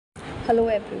Hello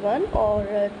everyone. और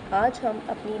आज हम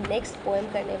अपनी नेक्स्ट पोएम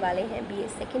करने वाले हैं बीए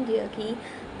सेकेंड ईयर की।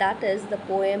 That is the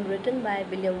poem written by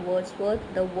William Wordsworth,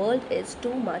 the world is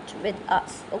too much with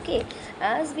us. Okay,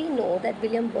 as we know that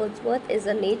William Wordsworth is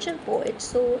a nature poet,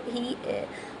 so he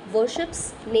worships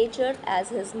nature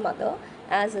as his mother,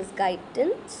 as his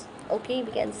guidance. Okay,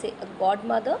 we can say a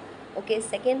godmother. Okay,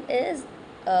 second is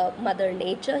mother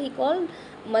nature. He called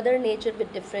mother nature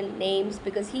with different names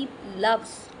because he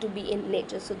loves to be in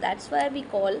nature, so that's why we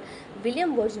call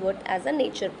William Wordsworth as a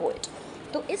nature poet.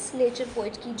 तो इस nature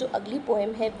poet की जो अगली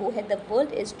poem है वो है the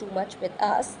world is too much with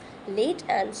us, late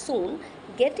and soon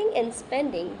getting and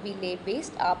spending we ले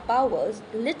waste our powers,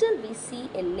 little we C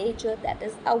in nature that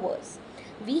is hours,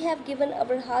 we have given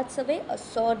our hearts away a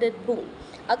सॉर्डेड बून।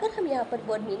 अगर हम यहाँ पर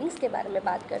word meanings के बारे में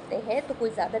बात करते हैं तो कोई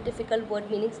ज़्यादा डिफिकल्ट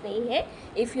वर्ड मीनिंग्स नहीं है।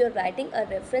 If you are writing a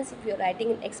reference, if you are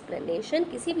writing an explanation,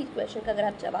 किसी भी क्वेश्चन का अगर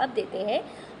आप जवाब देते हैं,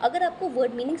 अगर आपको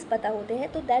वर्ड मीनिंग्स पता होते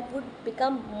हैं तो that would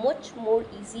become much more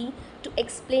easy to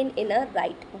explain in a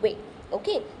right way.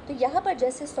 Okay, तो यहाँ पर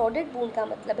जैसे सॉर्डेड बून का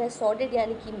मतलब है, सॉर्डेड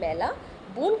यानी कि मैला,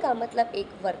 बून का मतलब एक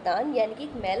वरदान यानी कि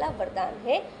एक मैला वरदान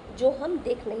है जो हम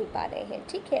देख नहीं पा रहे हैं।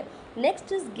 ठीक है,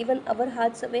 next is given our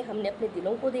hearts away, हमने अपने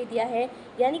दिलों को दे दिया है,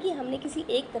 यानी कि हमने किसी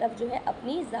एक तरफ जो है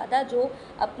अपनी ज़्यादा जो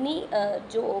अपनी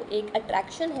जो एक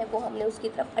अट्रैक्शन है वो हमने उसकी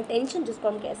तरफ, अटेंशन जिसको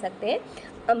हम कह सकते हैं,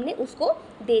 हमने उसको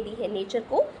दे दी है नेचर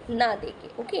को ना दे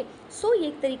के। ओके, सो ये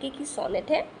एक तरीके की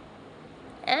सोनेट है।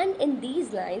 And in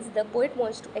these lines the poet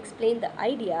wants to explain the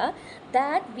idea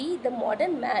that we, the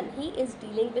modern man, he is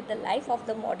dealing with the life of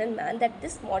the modern man, that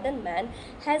this modern man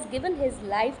has given his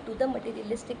life to the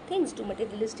materialistic things, to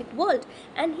materialistic world,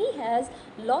 and he has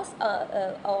lost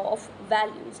of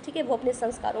values। ठीक है, वो अपने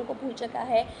संस्कारों को भूल चुका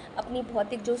है, अपनी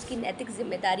भौतिक जो उसकी नैतिक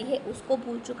जिम्मेदारी है उसको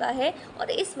भूल चुका है,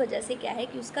 और इस वजह से क्या है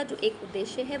कि उसका जो एक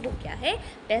उद्देश्य है वो क्या है,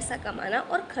 पैसा कमाना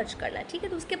और खर्च करना। ठीक है,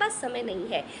 तो उसके पास समय नहीं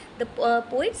है। The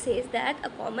poet says that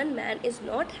common man is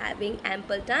not having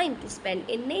ample time to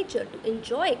spend in nature, to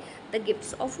enjoy the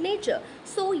gifts of nature.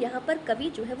 So यहाँ पर कवि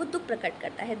जो है वो दुख प्रकट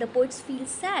करता है। The poets feel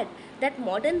sad that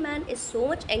modern man is so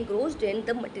much engrossed in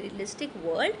the materialistic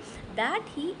world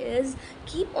that he is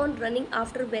keep on running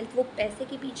after wealth. वो पैसे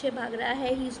के पीछे भाग रहा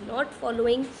है। He is not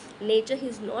following nature,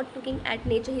 he is not looking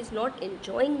at nature, he is not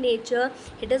enjoying nature,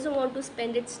 he doesn't want to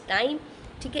spend its time,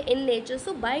 ठीक है, in nature.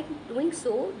 So by doing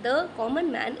so the common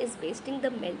man is wasting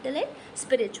the mental and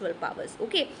spiritual powers.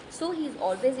 Okay, so he is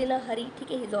always in अ हरी।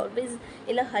 ठीक है, he is always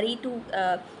in a hurry to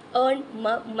earn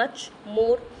much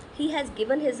more. He has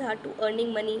given his heart to earning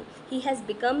money. He has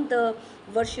become the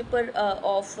worshipper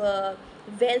of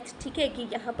wealth. ठीक है, कि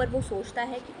यहाँ पर वो सोचता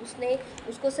है कि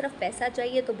उसको सिर्फ पैसा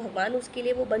चाहिए तो भगवान उसके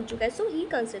लिए वो बन चुका है। So he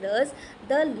considers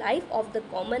the life of the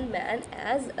common man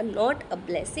as not a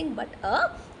blessing but अ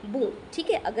बून। ठीक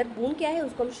है, अगर बून क्या है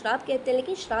उसको हम श्राप कहते हैं,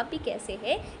 लेकिन श्राप भी कैसे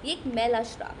है, ये एक मैला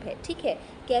श्राप है। ठीक है,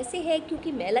 कैसे है,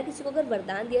 क्योंकि मैला किसी को अगर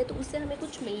वरदान दिया है तो उससे हमें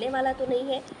कुछ मिलने वाला तो नहीं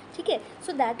है। ठीक है,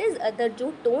 सो दैट इज़ द जो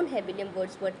टोन है विलियम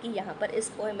वर्ड्सवर्थ की यहाँ पर इस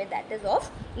पोएम में, that is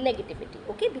of negativity.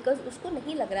 Okay, because उसको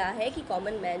नहीं लग रहा है कि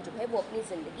कॉमन मैन जो है वो अपनी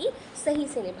ज़िंदगी सही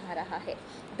से निभा रहा है।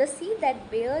 The see that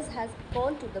bears has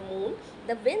gone to the moon,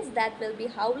 the winds that will be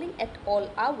howling at all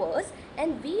hours,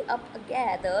 and we up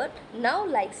gathered now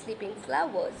like sleeping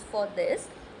flowers. For this,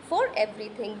 for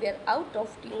everything we are out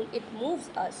of tune, it moves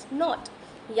us not।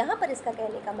 यहाँ पर इसका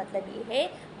कहने का मतलब ये है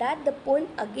that the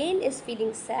poet again is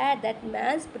feeling sad that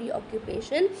man's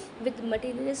preoccupation with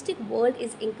materialistic world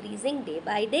is increasing day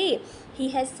by day. He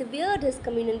has severed his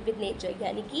communion with nature,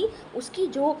 यानी कि उसकी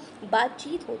जो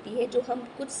बातचीत होती है, जो हम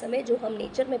कुछ समय जो हम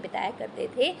नेचर में बिताया करते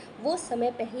थे, वो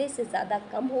समय पहले से ज़्यादा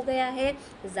कम हो गया है,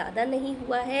 ज़्यादा नहीं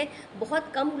हुआ है।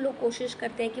 बहुत कम लोग कोशिश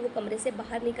करते हैं कि वो कमरे से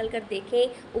बाहर निकल कर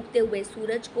देखें उगते हुए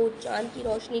सूरज को, चाँद की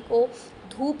रोशनी को,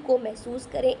 धूप को महसूस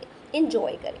करें,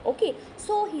 enjoy करें। Okay,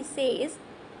 so he says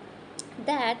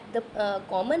that the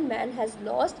common man has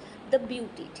lost the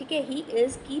beauty. ठीक है, he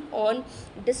is keep on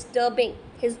disturbing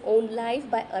his own life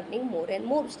by earning more and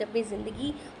more. उसने अपनी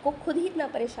ज़िंदगी को खुद ही इतना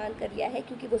परेशान कर लिया है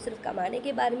क्योंकि वो सिर्फ कमाने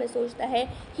के बारे में सोचता है।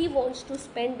 He wants to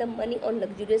spend the money on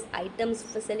luxurious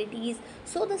items, facilities.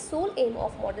 So the sole aim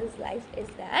of modern life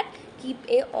is that keep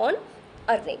a on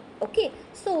earning. Okay,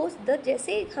 so the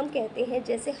जैसे हम कहते हैं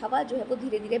जैसे हवा जो है वो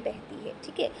धीरे धीरे बहती है।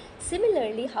 ठीक है,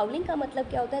 सिमिलरली हाउलिंग का मतलब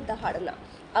क्या होता है, दहाड़ना।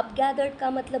 अप गैदर्ड का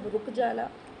मतलब रुक जाना,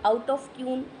 आउट ऑफ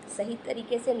ट्यून सही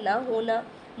तरीके से ना होना,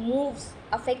 मूव्स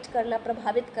अफेक्ट करना,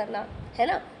 प्रभावित करना, है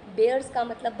ना। बेयर्स का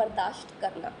मतलब बर्दाश्त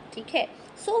करना, ठीक है।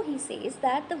 So he says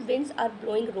that the winds are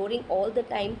blowing roaring all the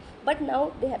time but now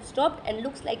they have stopped and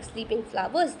looks like sleeping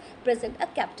flowers present a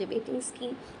captivating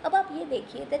scheme. अब आप ये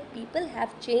देखिए that people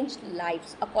have changed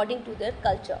lifes according to their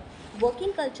culture.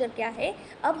 Working culture क्या है,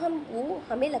 अब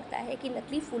हमें लगता है कि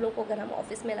नकली फूलों को अगर हम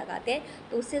ऑफिस में लगाते हैं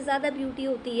तो उससे ज़्यादा ब्यूटी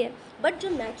होती है, बट जो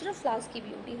नेचुरल फ्लावर्स की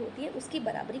ब्यूटी होती है उसकी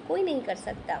बराबरी कोई नहीं कर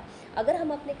सकता। अगर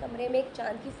हम अपने कमरे में एक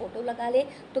चांद की फ़ोटो लगा लें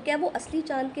तो क्या वो असली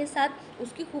चांद के साथ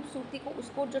उसकी खूबसूरती को,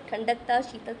 उसको जो ठंडकता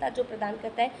शीतलता जो प्रदान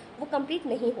करता है वो कंप्लीट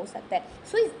नहीं हो सकता है।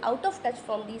 So is out of touch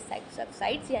from these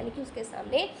sides, यानी कि उसके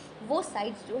सामने वो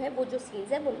साइड्स जो है, वो जो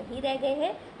सीन्स है वो नहीं रह गए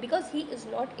हैं, because he is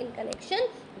not in connection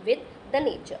with the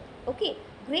nature. Okay,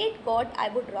 great God, I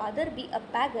would rather be a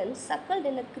pagan suckled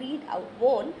in a creed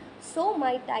outworn, so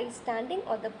might I standing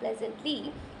on the pleasant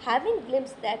lea, having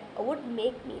glimpse that would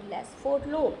make me less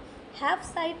forlorn. Have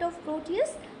sight of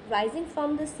Proteus rising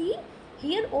from the sea,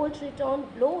 hear old Triton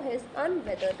blow his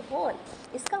unweathered horn.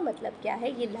 इसका मतलब क्या है,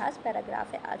 ये last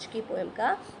paragraph है आज की poem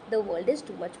का, the world is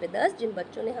too much with अस। जिन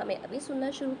बच्चों ने हमें अभी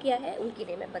सुनना शुरू किया है उनके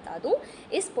लिए मैं बता दूं,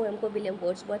 इस पोएम को विलियम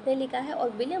वर्ड्सवर्थ ने लिखा है और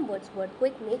विलियम वर्ड्सवर्थ को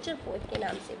एक नेचर पोएट के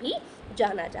नाम से भी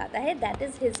जाना जाता है, that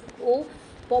is his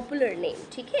popular name,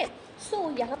 ठीक है। सो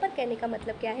यहाँ पर कहने का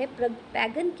मतलब क्या है,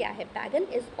 पैगन क्या है, पैगन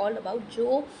इज़ ऑल अबाउट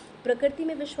जो प्रकृति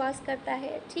में विश्वास करता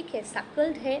है, ठीक है,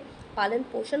 सक्ल्ड है, पालन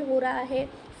पोषण हो रहा है,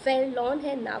 फेयरलॉन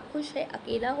है, नाखुश है,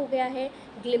 अकेला हो गया है,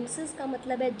 ग्लिम्सेस का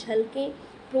मतलब है झलकें,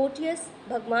 प्रोटियस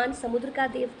भगवान समुद्र का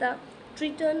देवता,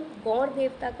 ट्रिटन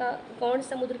गौण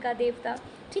समुद्र का देवता,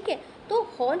 ठीक है। तो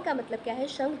हॉर्न का मतलब क्या है,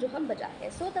 शंख जो हम बजाते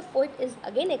हैं। So the poet is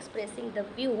again expressing the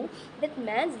view that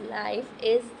man's life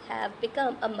is have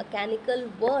become a mechanical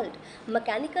world.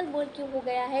 Mechanical world क्यों हो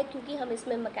गया है, क्योंकि हम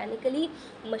इसमें मैकेनिकली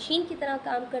मशीन की तरह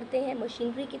काम करते हैं,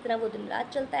 मशीनरी की तरह वो दिन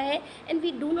रात चलता है, and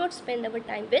we do not spend our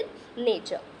time with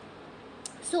nature.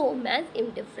 So man's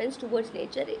indifference towards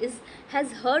nature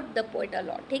has hurt the poet a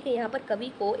lot, ठीक है। यहाँ पर कवि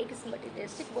को एक इस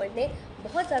मटीरियलिस्टिक वर्ल्ड ने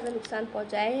बहुत ज़्यादा नुकसान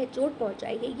पहुँचाया है, चोट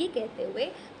पहुँचाई है, ये कहते हुए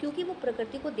क्योंकि वो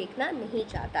प्रकृति को देखना नहीं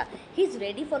चाहता। He is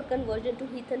ready for conversion to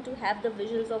heathen to have the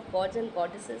visions of gods and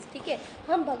goddesses, ठीक है।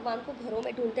 हम भगवान को घरों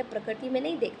में ढूंढते, प्रकृति में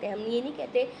नहीं देखते। हम ये नहीं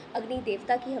कहते अग्नि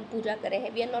देवता की हम पूजा करें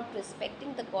हैं, we are not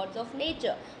respecting the gods of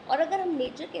nature. और अगर हम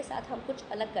नेचर के साथ हम कुछ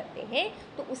अलग करते हैं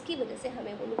तो उसकी वजह से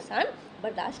हमें वो नुकसान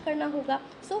बर्दाश्त करना होगा।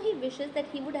 So he wishes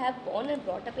that he would have born and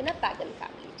brought up in a pagan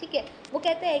family, ठीक है। वो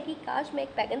कहते हैं कि काश मैं एक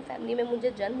पैगन फैमिली में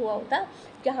मुझे जन्म हुआ होता,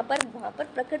 जहाँ पर वहाँ पर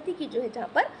प्रकृति की जो है, जहाँ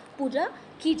पर पूजा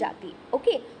की जाती।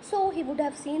 Okay, so he would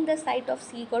have seen the sight of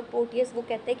sea god Proteus. वो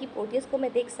कहते हैं कि प्रोटियस को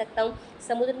मैं देख सकता हूँ।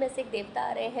 समुद्र में से एक देवता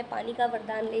आ रहे हैं पानी का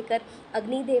वरदान लेकर,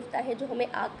 अग्नि देवता है जो हमें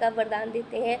आग का वरदान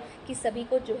देते हैं कि सभी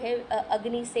को जो है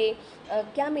अग्नि से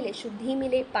क्या मिले, शुद्धि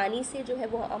मिले, पानी से जो है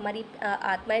वो हमारी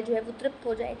आत्माएं जो है वो तृप्त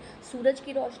हो जाए, सूरज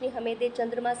की रोशनी हमें दे,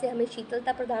 चंद्रमा से हमें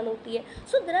शीतलता प्रदान होती है।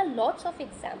 So there are lots of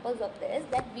examples of this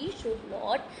that we should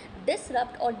not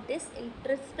disrupt और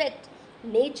डिसइंटरस्पेक्ट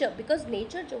नेचर, बिकॉज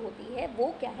नेचर जो होती है वो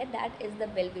क्या है, that is the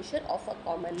wellwisher of a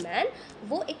common man.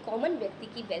 वो एक कॉमन व्यक्ति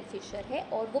की वेलफिशर है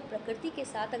और वो प्रकृति के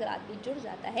साथ अगर आदमी जुड़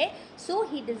जाता है, so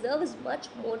he deserves much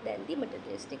more than the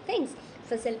materialistic things.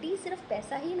 Facility सिर्फ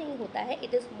पैसा ही नहीं होता है,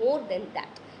 it is more than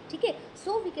that, ठीक है।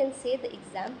 So we can say the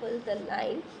example, the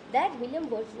line that William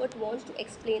Wordsworth wants to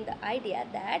explain the idea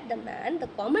that the man, the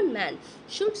common man,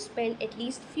 should spend at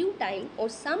least few time or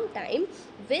some time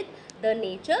with the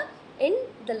nature, in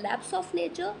the laps of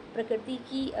nature, प्रकृति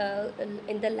की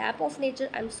in the lap of nature,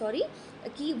 I'm sorry,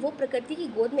 कि वो प्रकृति की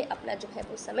गोद में अपना जो है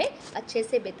वो समय अच्छे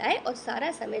से बिताए और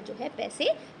सारा समय जो है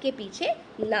पैसे के पीछे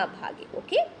ना भागे।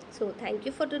 Okay, so thank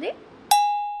you for today.